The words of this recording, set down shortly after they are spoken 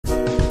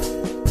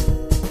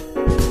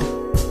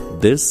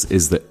This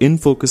is the In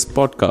Focus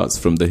podcast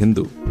from The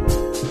Hindu.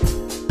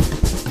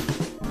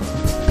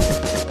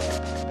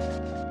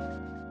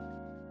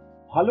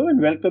 Hello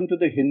and welcome to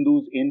the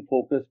Hindu's In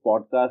Focus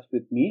podcast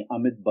with me,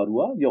 Amit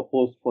Barua, your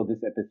host for this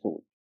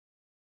episode.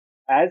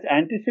 As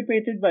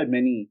anticipated by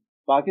many,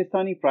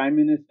 Pakistani Prime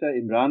Minister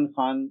Imran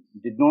Khan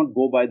did not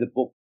go by the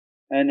book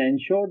and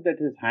ensured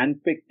that his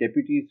handpicked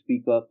Deputy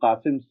Speaker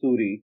Qasim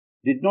Suri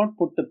did not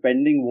put the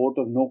pending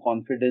vote of no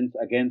confidence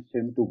against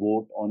him to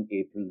vote on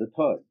April the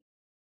 3rd.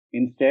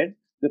 Instead,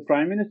 the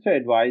Prime Minister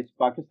advised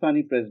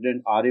Pakistani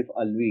President Arif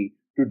Alvi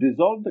to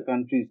dissolve the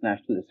country's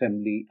National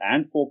Assembly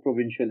and 4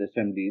 provincial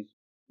assemblies,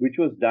 which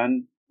was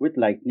done with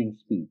lightning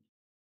speed.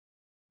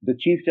 The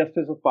Chief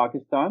Justice of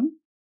Pakistan,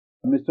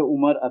 Mr.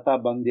 Umar Ata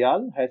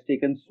Bandial, has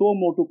taken suo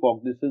motu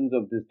cognizance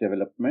of this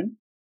development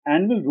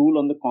and will rule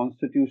on the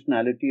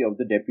constitutionality of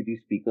the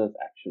Deputy Speaker's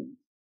actions.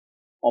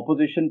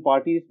 Opposition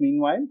parties,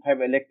 meanwhile,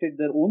 have elected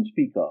their own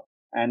Speaker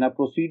and are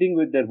proceeding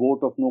with their vote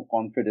of no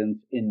confidence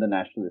in the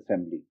National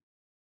Assembly.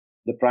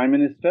 The Prime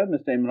Minister,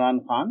 Mr.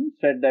 Imran Khan,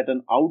 said that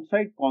an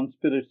outside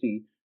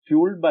conspiracy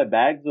fueled by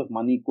bags of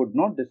money could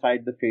not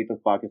decide the fate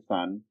of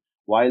Pakistan,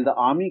 while the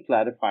army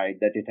clarified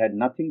that it had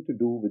nothing to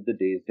do with the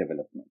day's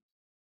developments.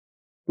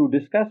 To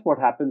discuss what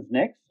happens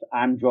next,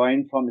 I am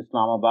joined from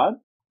Islamabad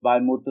by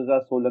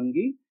Murtaza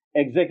Solanki,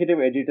 Executive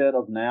Editor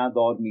of Naya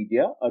Daur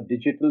Media, a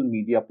digital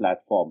media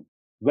platform.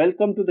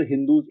 Welcome to the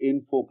Hindus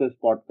in Focus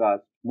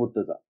podcast,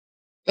 Murtaza.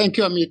 Thank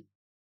you, Amit.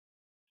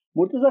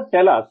 Murtaza,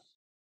 tell us,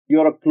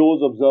 you're a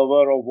close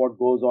observer of what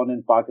goes on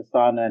in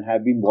Pakistan and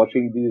have been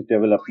watching these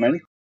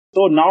developments.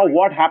 So now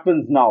what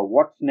happens now?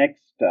 What's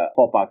next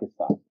for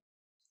Pakistan?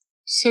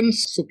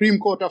 Since Supreme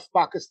Court of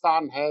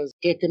Pakistan has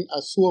taken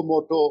a suo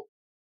motu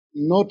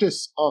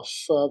notice of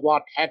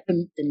what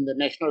happened in the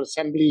National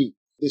Assembly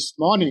this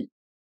morning,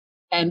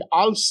 and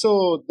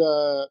also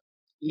the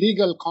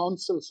legal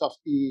counsels of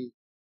the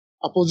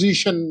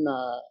opposition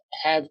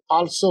have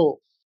also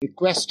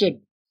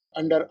requested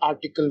under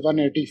Article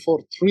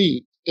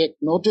 184.3 take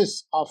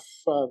notice of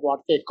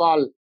what they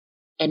call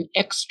an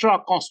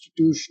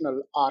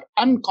extra-constitutional or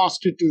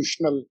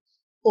unconstitutional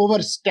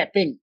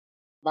overstepping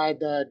by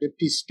the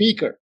Deputy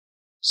Speaker.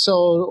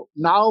 So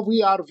now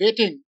we are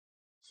waiting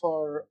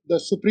for the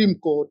Supreme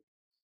Court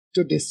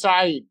to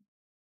decide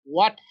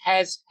what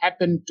has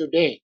happened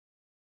today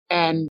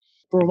and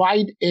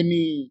provide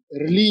any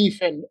relief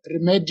and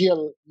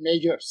remedial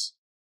measures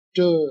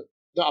to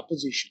the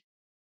opposition.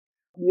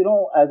 You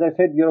know, as I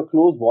said, you're a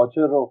close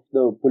watcher of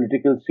the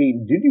political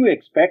scene. Did you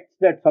expect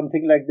that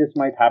something like this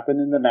might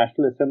happen in the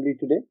National Assembly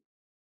today?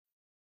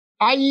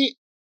 I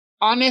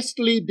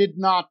honestly did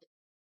not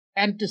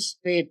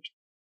anticipate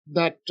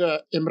that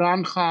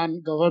Imran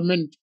Khan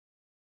government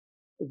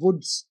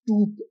would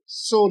stoop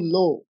so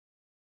low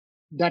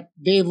that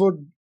they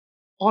would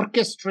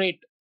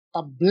orchestrate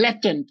a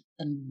blatant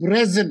and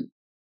brazen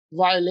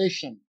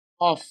violation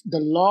of the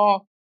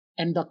law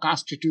and the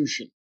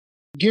Constitution.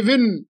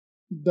 Given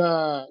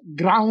the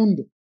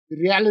ground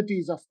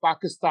realities of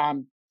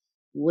Pakistan,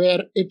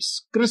 where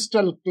it's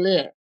crystal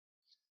clear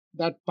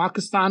that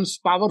Pakistan's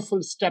powerful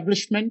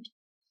establishment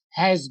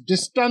has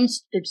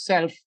distanced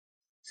itself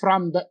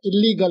from the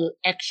illegal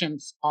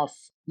actions of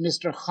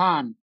Mr.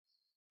 Khan,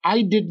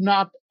 I did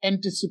not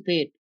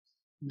anticipate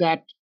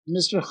that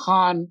Mr.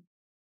 Khan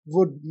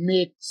would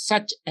make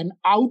such an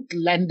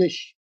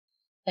outlandish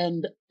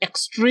and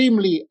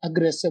extremely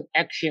aggressive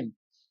action,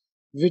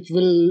 which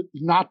will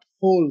not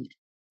hold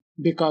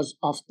because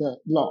of the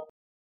law.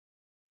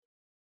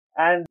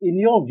 And in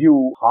your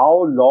view,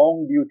 how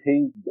long do you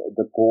think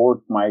the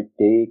court might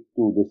take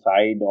to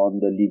decide on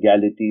the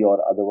legality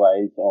or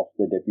otherwise of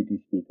the Deputy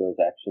Speaker's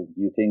actions?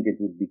 Do you think it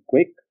would be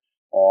quick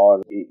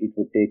or it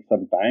would take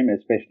some time,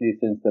 especially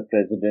since the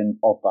President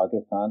of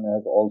Pakistan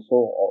has also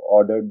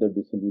ordered the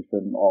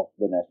dissolution of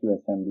the National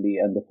Assembly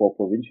and the 4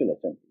 provincial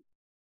assemblies?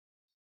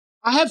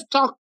 I have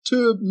talked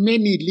to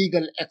many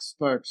legal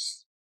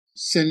experts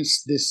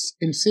since this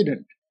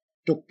incident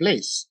took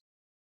place,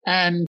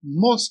 and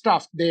most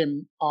of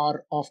them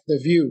are of the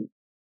view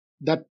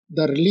that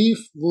the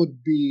relief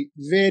would be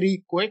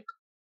very quick,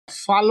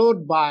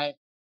 followed by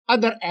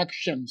other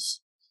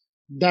actions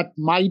that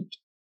might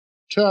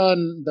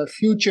turn the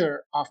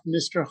future of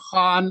Mr.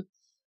 Khan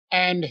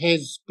and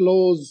his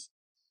close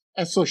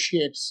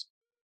associates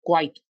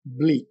quite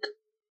bleak.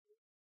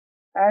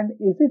 And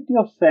is it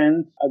your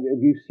sense,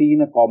 we've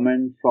seen a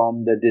comment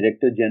from the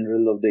Director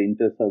General of the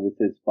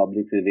Inter-Services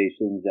Public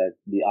Relations that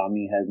the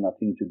army has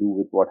nothing to do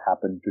with what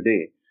happened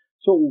today.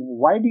 So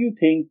why do you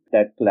think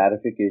that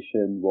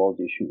clarification was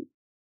issued?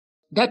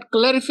 That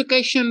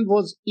clarification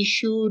was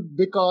issued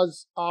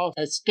because of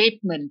a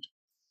statement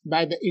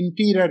by the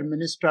Interior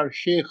Minister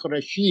Sheikh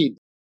Rashid,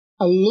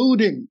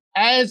 alluding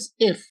as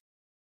if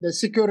the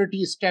security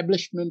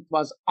establishment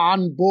was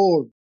on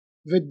board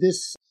with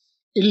this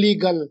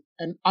illegal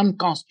and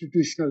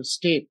unconstitutional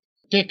step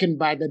taken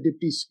by the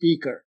Deputy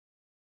Speaker.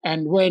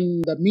 And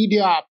when the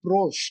media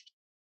approached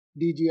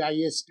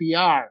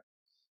DGISPR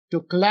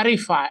to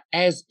clarify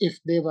as if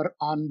they were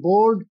on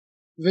board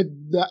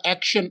with the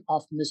action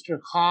of Mr.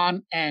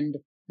 Khan and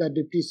the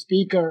Deputy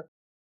Speaker?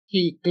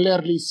 He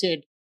clearly said,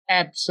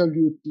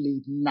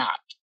 absolutely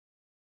not.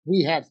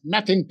 We have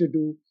nothing to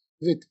do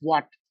with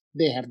what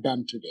they have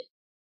done today.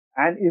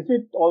 And is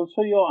it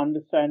also your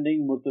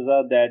understanding,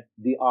 Murtaza, that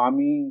the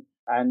army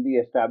and the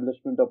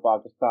establishment of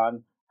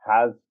Pakistan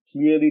has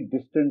clearly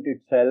distanced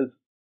itself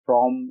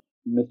from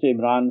Mr.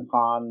 Imran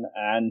Khan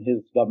and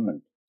his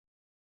government?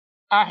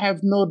 I have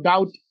no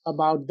doubt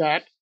about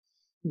that,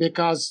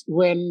 because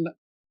when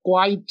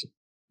quite,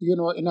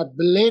 in a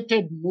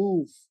belated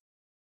move,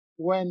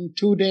 when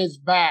 2 days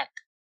back,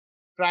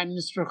 Prime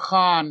Minister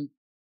Khan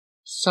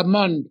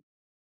summoned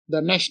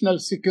the National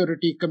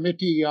Security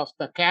Committee of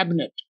the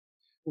Cabinet,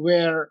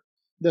 where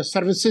the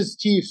services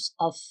chiefs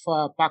of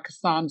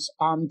Pakistan's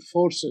armed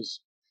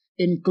forces,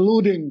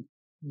 including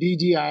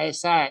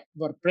DGISI,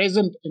 were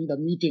present in the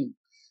meeting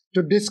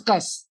to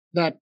discuss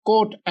that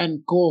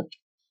quote-unquote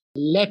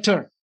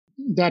letter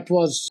that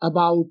was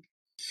about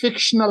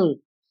fictional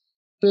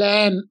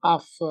plan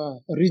of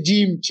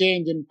regime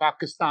change in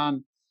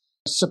Pakistan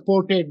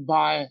supported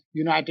by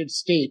United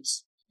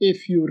States.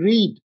 If you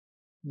read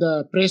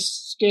the press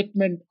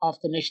statement of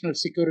the National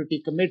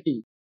Security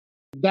Committee,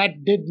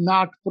 that did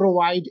not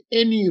provide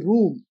any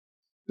room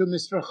to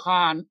Mr.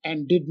 Khan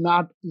and did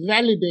not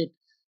validate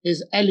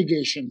his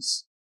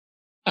allegations.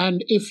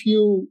 And if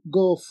you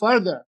go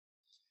further,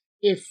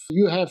 if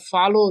you have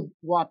followed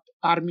what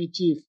Army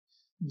Chief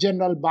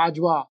General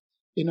Bajwa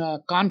in a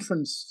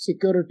conference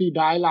security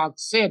dialogue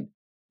said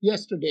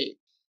yesterday,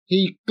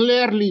 he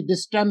clearly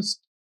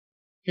distanced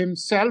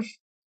himself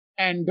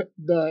and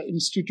the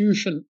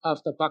institution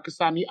of the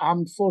Pakistani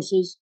armed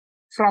forces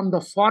from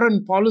the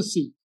foreign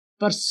policy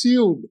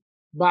pursued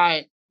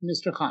by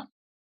Mr. Khan.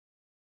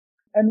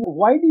 And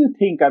why do you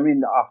think,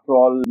 after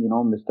all,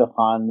 Mr.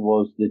 Khan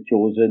was the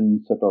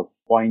chosen sort of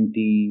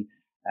appointee,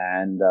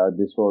 and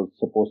this was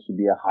supposed to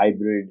be a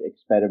hybrid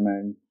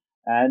experiment.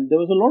 And there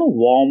was a lot of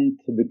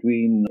warmth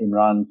between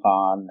Imran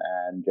Khan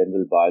and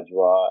General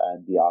Bajwa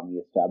and the army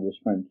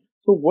establishment.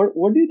 So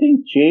what do you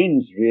think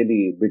changed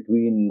really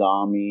between the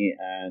army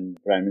and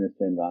Prime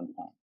Minister Imran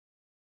Khan?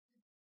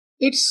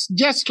 It's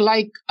just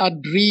like a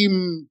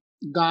dream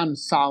gone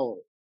sour.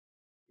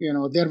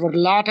 There were a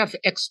lot of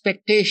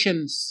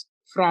expectations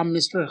from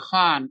Mr.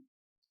 Khan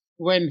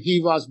when he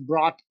was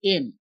brought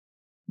in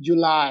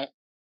July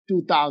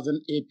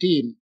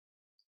 2018.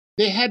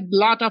 They had a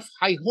lot of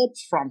high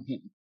hopes from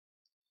him.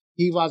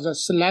 He was a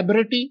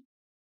celebrity.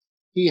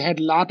 He had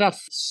a lot of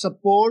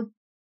support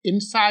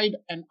inside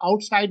and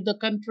outside the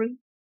country.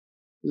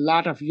 A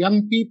lot of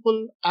young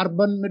people,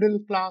 urban middle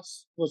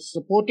class, was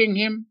supporting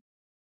him.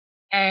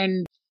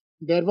 And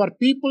there were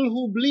people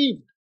who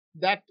believed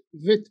that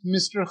with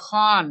Mr.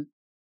 Khan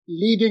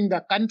leading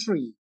the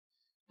country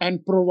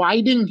and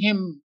providing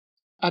him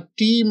a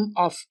team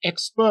of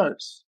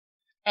experts,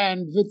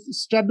 and with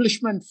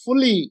establishment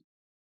fully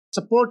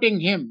supporting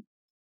him,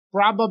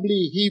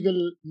 probably he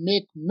will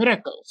make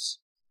miracles.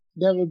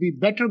 There will be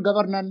better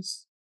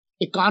governance,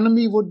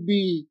 economy would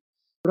be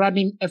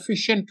running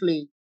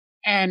efficiently,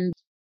 and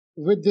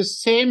with the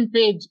same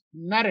page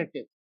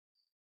narrative,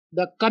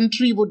 the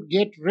country would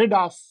get rid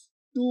of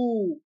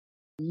two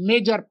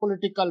major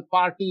political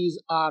parties,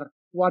 or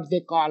what they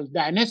call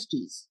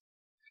dynasties,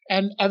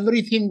 and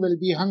everything will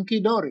be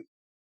hunky-dory.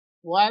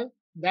 Well,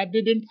 that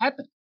didn't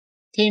happen.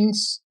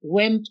 Things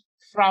went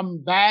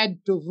from bad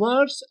to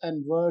worse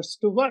and worse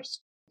to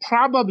worse.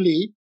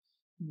 Probably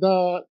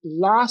the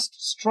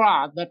last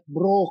straw that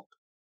broke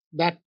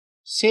that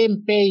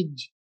same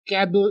page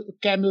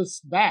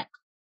camel's back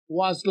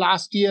was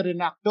last year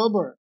in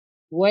October,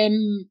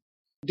 when,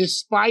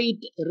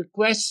 despite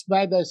requests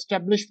by the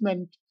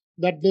establishment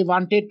that they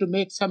wanted to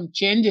make some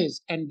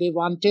changes and they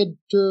wanted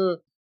to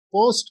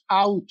post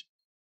out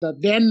the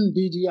then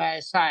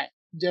DGISI,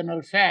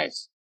 General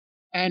Faiz,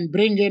 and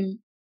bring in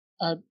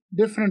a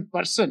different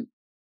person,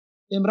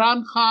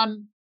 Imran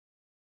Khan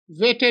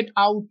waited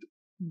out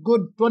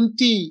good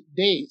 20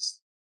 days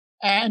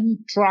and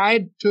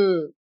tried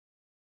to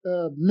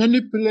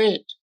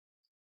manipulate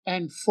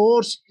and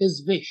force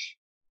his wish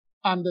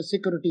on the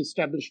security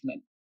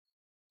establishment.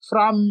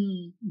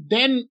 From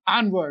then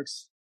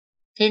onwards,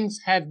 things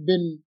have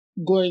been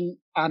going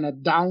on a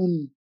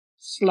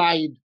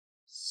downslide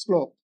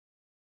slope.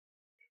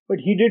 But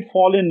he did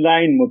fall in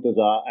line,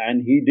 Murtaza,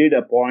 and he did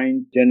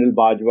appoint General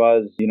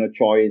Bajwa's,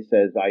 choice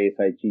as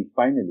ISI chief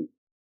finally.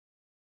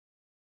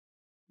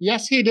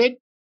 Yes, he did.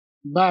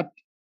 But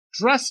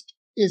trust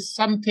is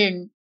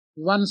something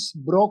once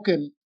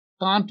broken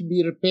can't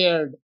be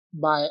repaired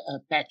by a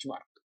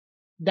patchwork.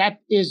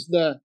 That is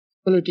the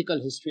political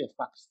history of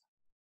Pakistan.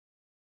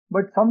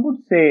 But some would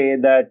say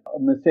that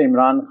Mr.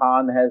 Imran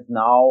Khan has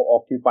now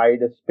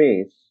occupied a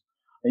space,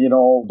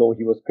 though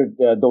he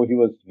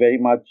was very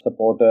much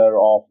supporter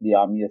of the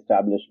army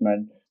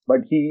establishment,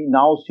 but he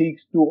now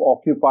seeks to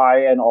occupy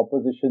an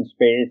opposition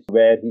space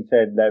where he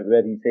says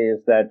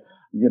that,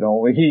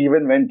 he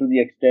even went to the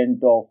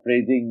extent of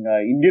praising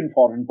Indian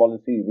foreign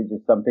policy, which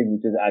is something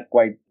which is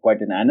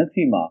quite an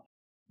anathema.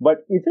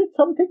 But is it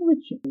something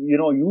which,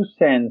 you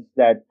sense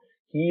that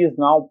he is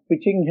now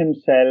pitching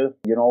himself,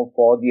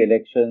 for the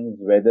elections,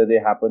 whether they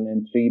happen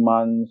in 3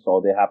 months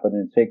or they happen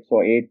in 6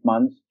 or 8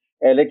 months?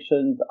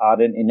 Elections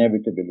are an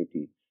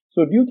inevitability.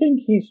 So do you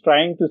think he's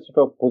trying to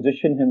sort of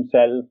position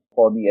himself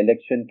for the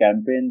election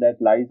campaign that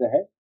lies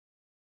ahead?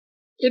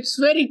 It's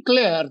very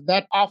clear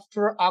that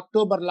after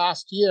October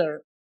last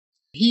year,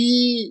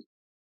 he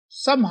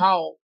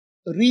somehow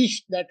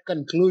reached that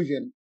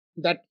conclusion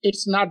that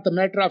it's not the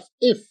matter of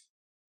if,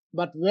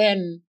 but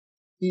when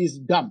he is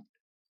dumped.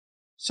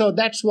 So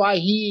that's why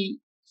he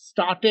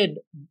started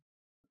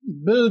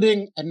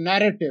building a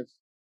narrative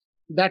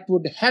that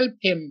would help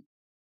him,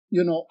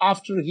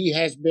 after he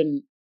has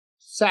been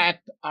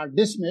sacked or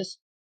dismissed,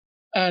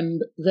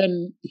 and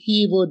when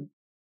he would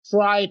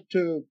try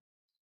to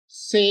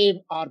save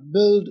or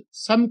build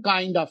some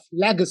kind of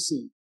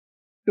legacy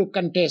to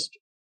contest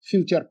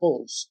future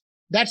polls.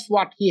 That's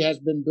what he has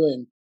been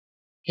doing.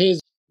 His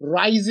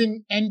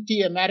rising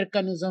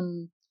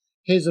anti-Americanism,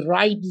 his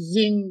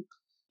rising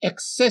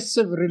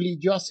excessive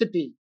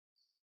religiosity,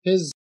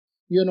 his,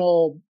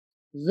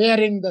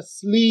 wearing the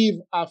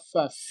sleeve of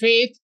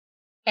faith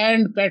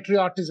and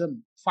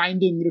patriotism,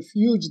 finding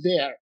refuge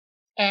there.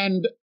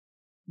 And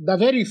the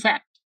very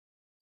fact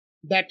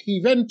that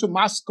he went to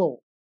Moscow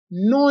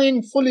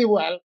knowing fully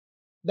well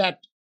that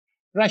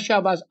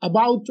Russia was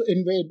about to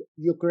invade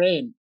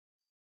Ukraine,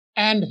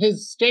 and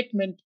his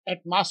statement at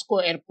Moscow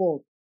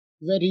airport,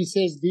 where he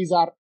says these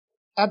are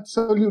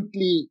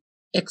absolutely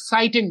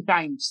exciting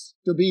times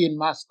to be in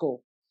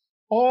Moscow.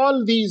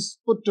 All these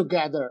put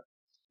together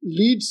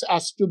leads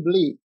us to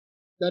believe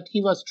that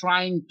he was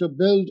trying to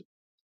build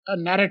a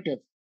narrative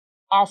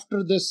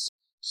after this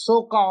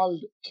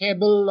so-called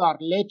cable or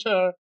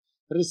letter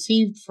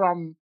received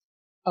from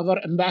our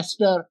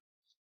ambassador,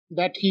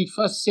 that he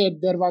first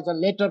said there was a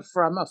letter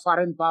from a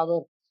foreign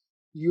power,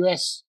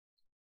 US,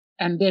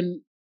 and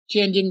then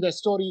changing the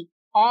story.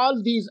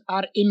 All these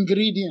are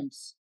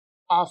ingredients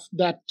of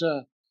that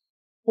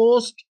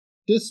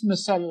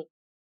post-dismissal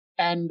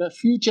and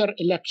future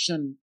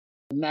election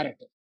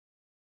narrative.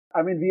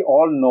 I mean, we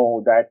all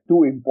know that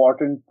two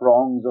important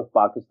prongs of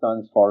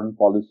Pakistan's foreign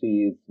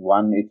policy is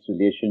one, its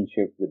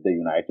relationship with the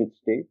United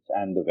States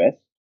and the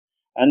West,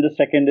 and the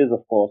second is,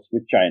 of course,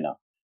 with China.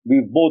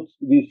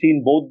 We've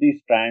seen both these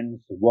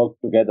strands work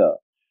together.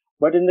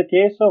 But in the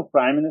case of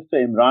Prime Minister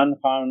Imran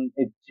Khan,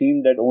 it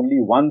seemed that only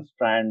one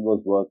strand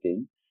was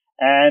working.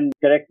 And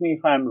correct me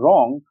if I'm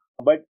wrong,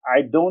 but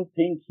I don't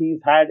think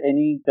he's had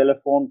any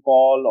telephone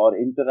call or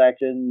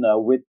interaction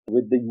with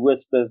the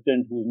US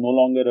president, who's no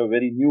longer a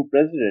very new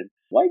president.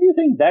 Why do you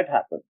think that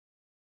happened?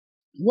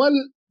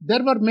 Well,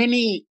 there were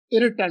many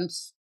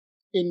irritants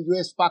in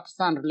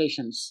US-Pakistan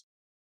relations,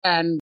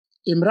 and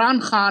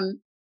Imran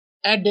Khan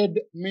added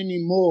many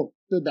more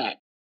to that.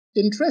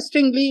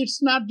 Interestingly,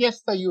 it's not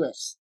just the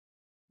US.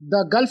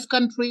 The Gulf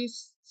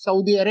countries,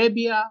 Saudi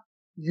Arabia,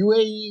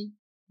 UAE,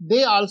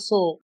 they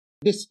also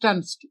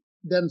distanced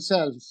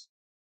themselves.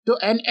 To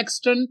an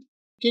extent,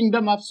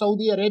 Kingdom of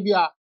Saudi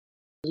Arabia,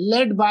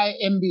 led by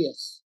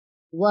MBS,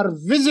 were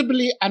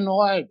visibly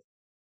annoyed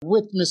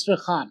with Mr.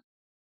 Khan.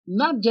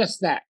 Not just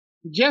that,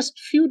 just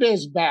few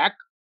days back,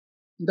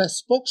 the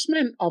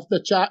spokesman of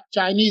the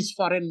Chinese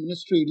Foreign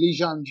Ministry, Li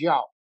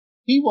Zhangjiao,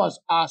 he was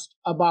asked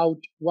about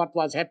what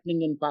was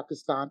happening in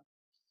Pakistan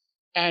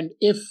and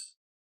if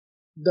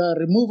the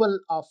removal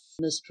of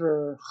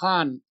Mr.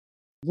 Khan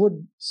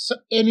would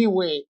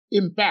anyway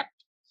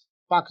impact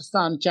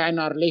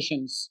Pakistan-China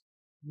relations.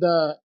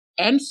 The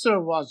answer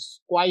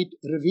was quite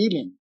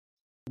revealing,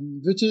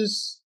 which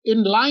is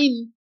in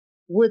line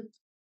with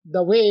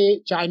the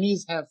way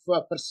Chinese have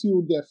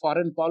pursued their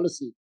foreign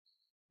policy,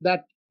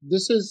 that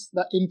this is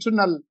the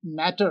internal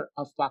matter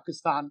of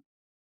Pakistan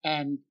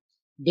and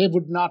they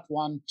would not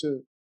want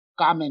to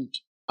comment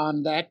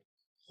on that,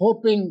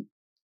 hoping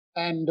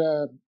and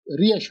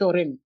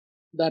reassuring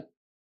that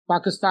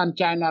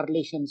Pakistan-China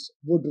relations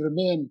would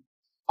remain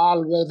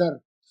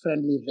all-weather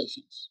friendly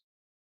relations.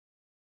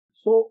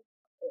 So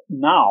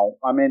now,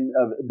 I mean,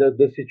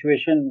 the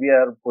situation we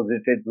are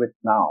posited with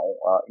now,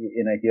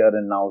 in a here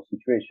and now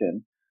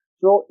situation.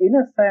 So in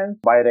a sense,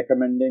 by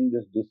recommending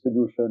this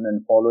dissolution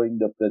and following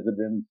the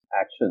president's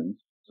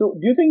actions, so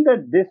do you think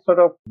that this sort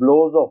of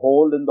blows a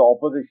hole in the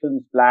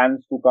opposition's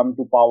plans to come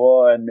to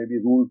power and maybe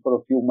rule for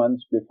a few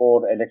months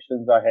before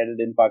elections are held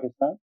in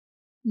Pakistan?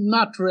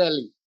 Not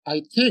really.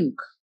 I think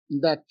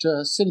that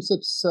since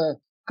it's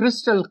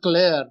crystal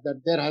clear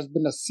that there has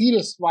been a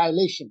serious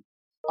violation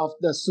of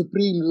the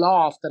supreme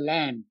law of the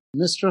land,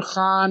 Mr.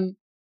 Khan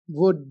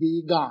would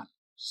be gone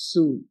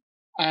soon.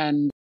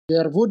 And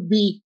there would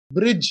be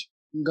bridge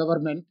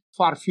government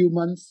for a few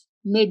months,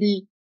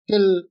 maybe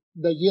till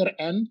the year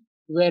end,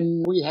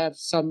 when we have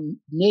some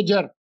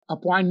major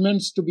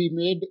appointments to be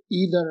made,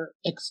 either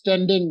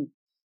extending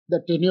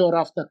the tenure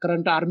of the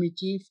current army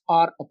chief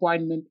or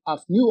appointment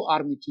of new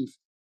army chief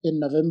in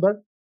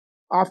November.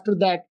 After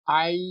that,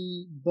 I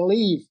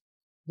believe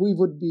we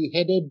would be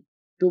headed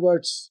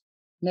towards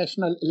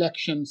national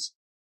elections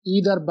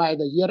either by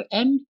the year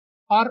end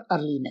or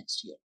early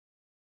next year.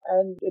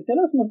 And tell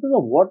us,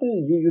 Murtaza, what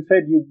is you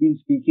said you've been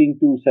speaking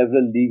to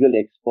several legal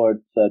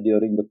experts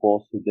during the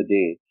course of the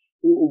day.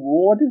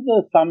 What is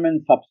the sum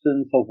and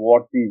substance of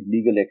what these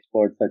legal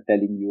experts are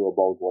telling you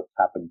about what's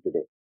happened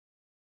today?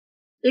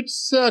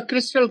 It's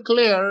crystal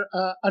clear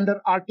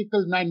under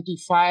Article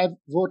 95,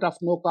 vote of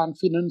no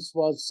confidence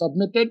was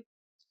submitted.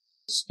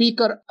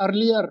 Speaker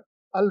earlier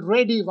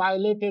already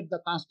violated the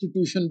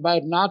Constitution by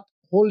not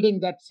holding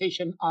that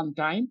session on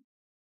time.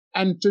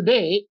 And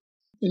today,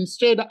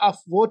 instead of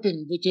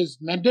voting, which is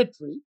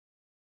mandatory,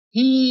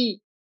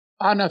 he,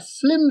 on a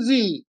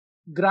flimsy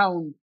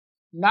ground,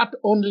 not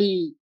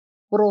only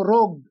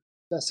prorogued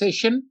the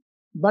session,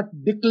 but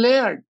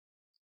declared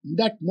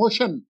that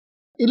motion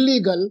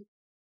illegal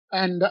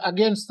and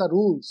against the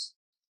rules,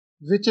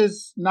 which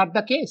is not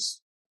the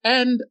case.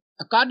 And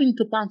according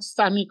to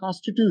Pakistani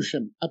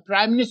constitution, a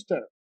prime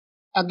minister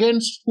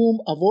against whom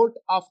a vote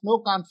of no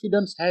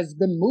confidence has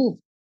been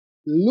moved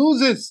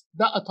loses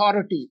the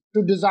authority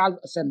to dissolve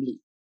assembly.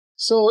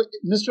 So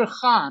Mr.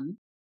 Khan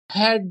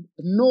had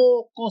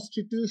no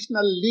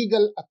constitutional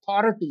legal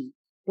authority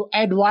to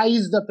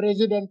advise the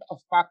president of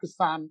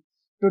Pakistan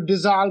to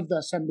dissolve the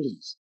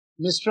assemblies.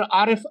 Mr.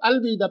 Arif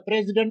Alvi, the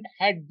president,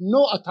 had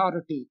no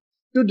authority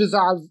to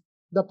dissolve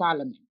the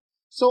parliament.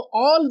 So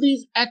all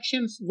these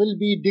actions will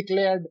be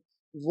declared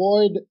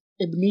void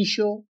ab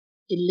initio,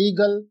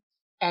 illegal,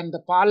 and the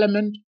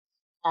parliament,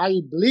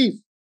 I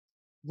believe,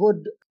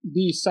 would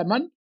be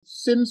summoned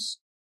since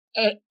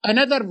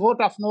another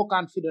vote of no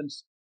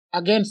confidence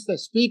against the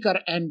speaker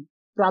and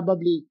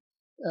probably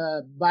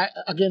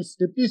against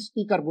deputy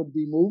speaker would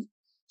be moved.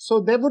 So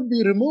they would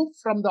be removed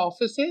from the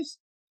offices.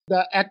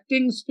 The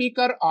acting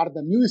speaker or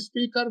the new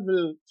speaker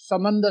will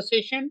summon the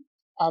session.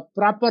 A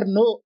proper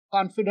no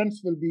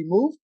confidence will be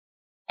moved.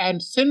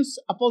 And since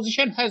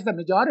opposition has the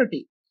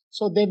majority,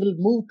 so they will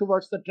move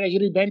towards the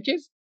treasury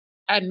benches.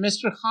 And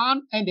Mr.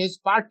 Khan and his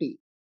party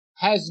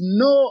has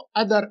no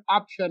other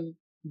option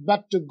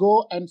but to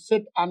go and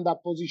sit on the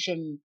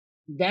opposition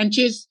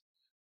benches.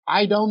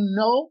 I don't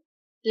know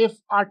if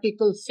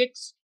Article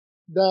 6,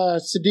 the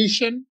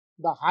sedition,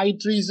 the high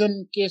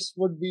treason case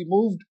would be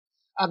moved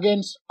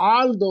against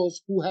all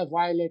those who have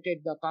violated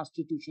the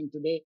Constitution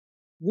today.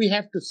 We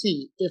have to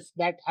see if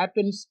that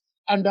happens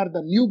under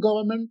the new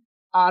government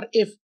or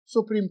if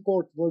Supreme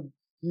Court would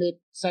make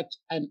such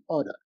an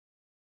order.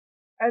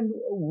 And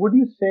would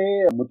you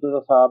say,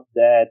 Murtaza Saab,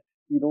 that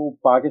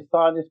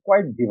Pakistan is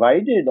quite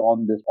divided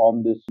on this,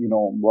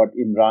 what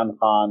Imran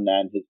Khan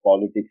and his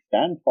politics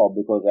stand for?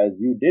 Because as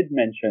you did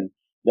mention,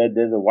 that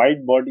there's a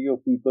wide body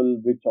of people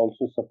which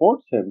also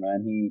supports him,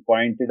 and he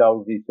pointed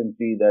out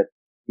recently that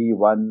he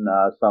won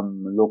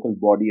some local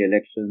body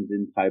elections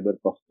in Khyber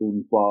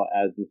Pakhtunkhwa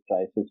as this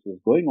crisis was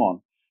going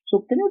on.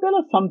 So, can you tell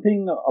us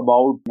something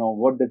about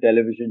what the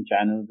television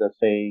channels are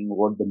saying,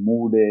 what the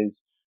mood is,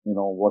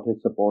 what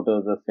his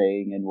supporters are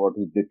saying, and what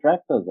his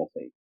detractors are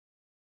saying?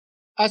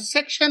 A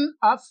section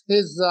of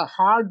his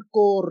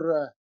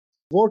hardcore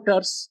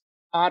voters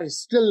are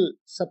still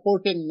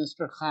supporting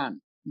Mr.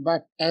 Khan.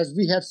 But as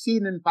we have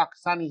seen in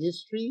Pakistani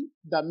history,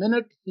 the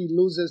minute he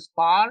loses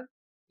power,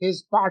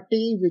 his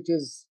party, which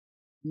is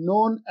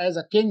known as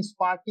a king's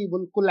party,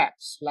 will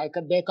collapse like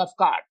a deck of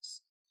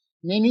cards.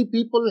 Many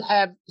people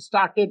have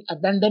started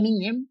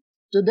abandoning him.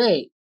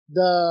 Today,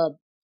 the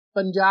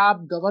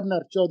Punjab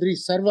governor, Chaudhry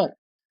Sarwar,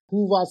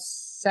 who was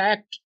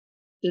sacked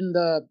in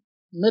the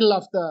middle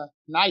of the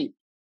night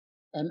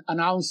and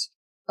announced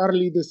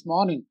early this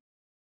morning,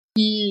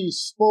 he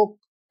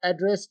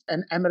addressed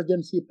an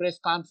emergency press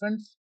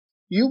conference.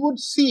 You would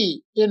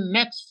see in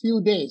next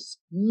few days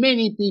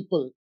many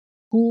people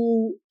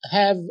who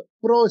have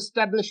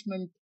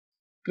pro-establishment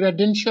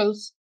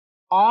credentials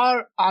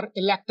or are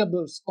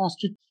electables,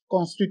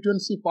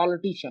 constituency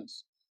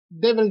politicians.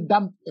 They will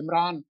dump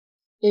Imran.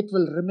 It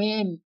will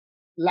remain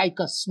like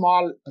a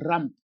small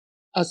rump.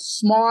 A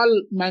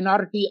small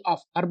minority of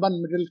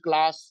urban middle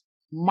class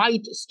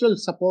might still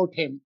support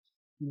him,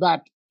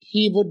 but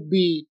he would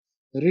be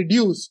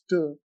reduced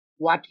to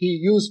what he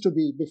used to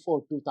be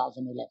before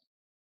 2011.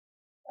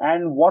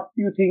 And what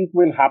do you think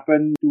will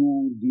happen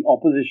to the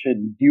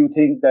opposition? Do you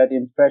think that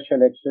in fresh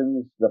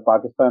elections, the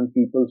Pakistan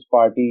People's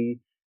Party,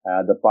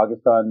 the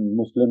Pakistan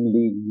Muslim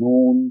League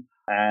Noon,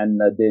 and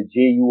the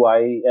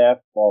JUIF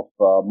of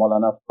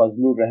Maulana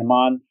Fazlur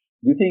Rahman,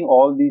 do you think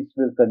all these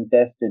will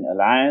contest in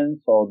alliance,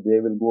 or they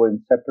will go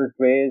in separate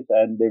ways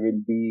and there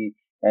will be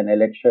an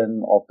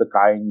election of the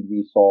kind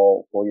we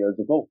saw 4 years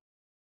ago?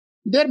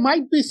 There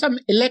might be some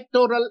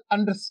electoral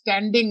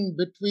understanding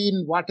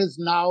between what is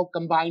now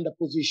combined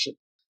opposition,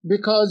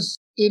 because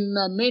in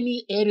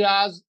many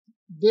areas,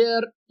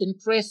 their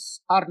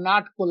interests are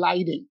not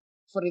colliding.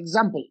 For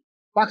example,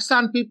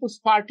 Pakistan People's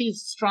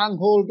Party's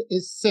stronghold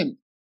is Sindh.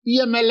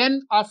 PMLN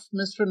of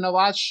Mr.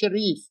 Nawaz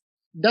Sharif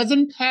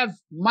doesn't have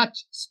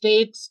much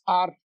stakes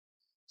or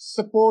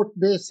support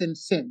base in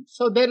Sindh.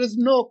 So there is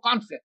no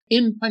conflict.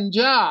 In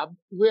Punjab,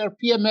 where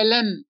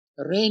PMLN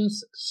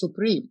reigns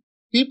supreme,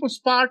 People's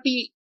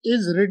Party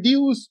is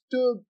reduced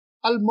to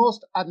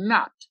almost a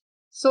knot.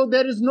 So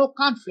there is no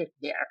conflict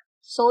there.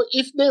 So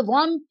if they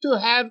want to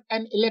have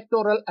an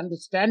electoral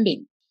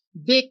understanding,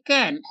 they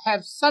can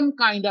have some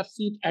kind of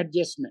seat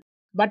adjustment.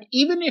 But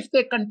even if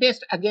they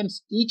contest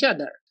against each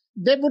other,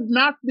 they would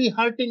not be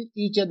hurting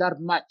each other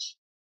much.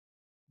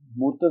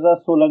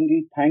 Murtaza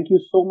Solanki, thank you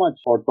so much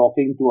for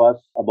talking to us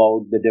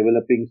about the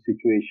developing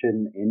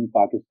situation in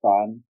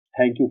Pakistan.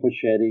 Thank you for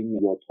sharing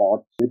your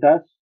thoughts with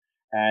us.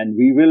 And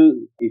we will,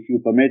 if you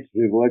permit,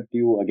 revert to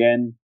you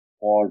again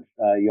for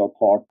your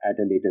thoughts at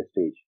a later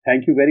stage.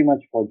 Thank you very much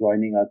for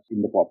joining us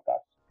in the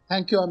podcast.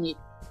 Thank you, Amit.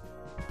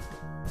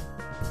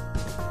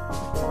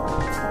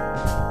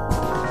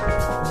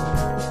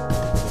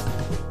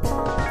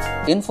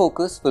 In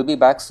Focus will be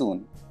back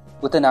soon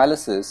with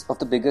analysis of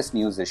the biggest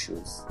news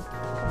issues.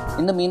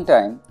 In the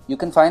meantime, you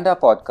can find our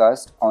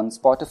podcast on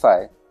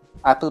Spotify,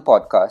 Apple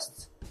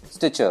Podcasts,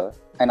 Stitcher,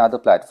 and other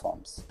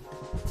platforms.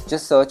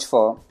 Just search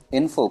for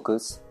In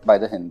Focus by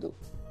The Hindu.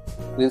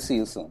 We'll see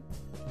you soon.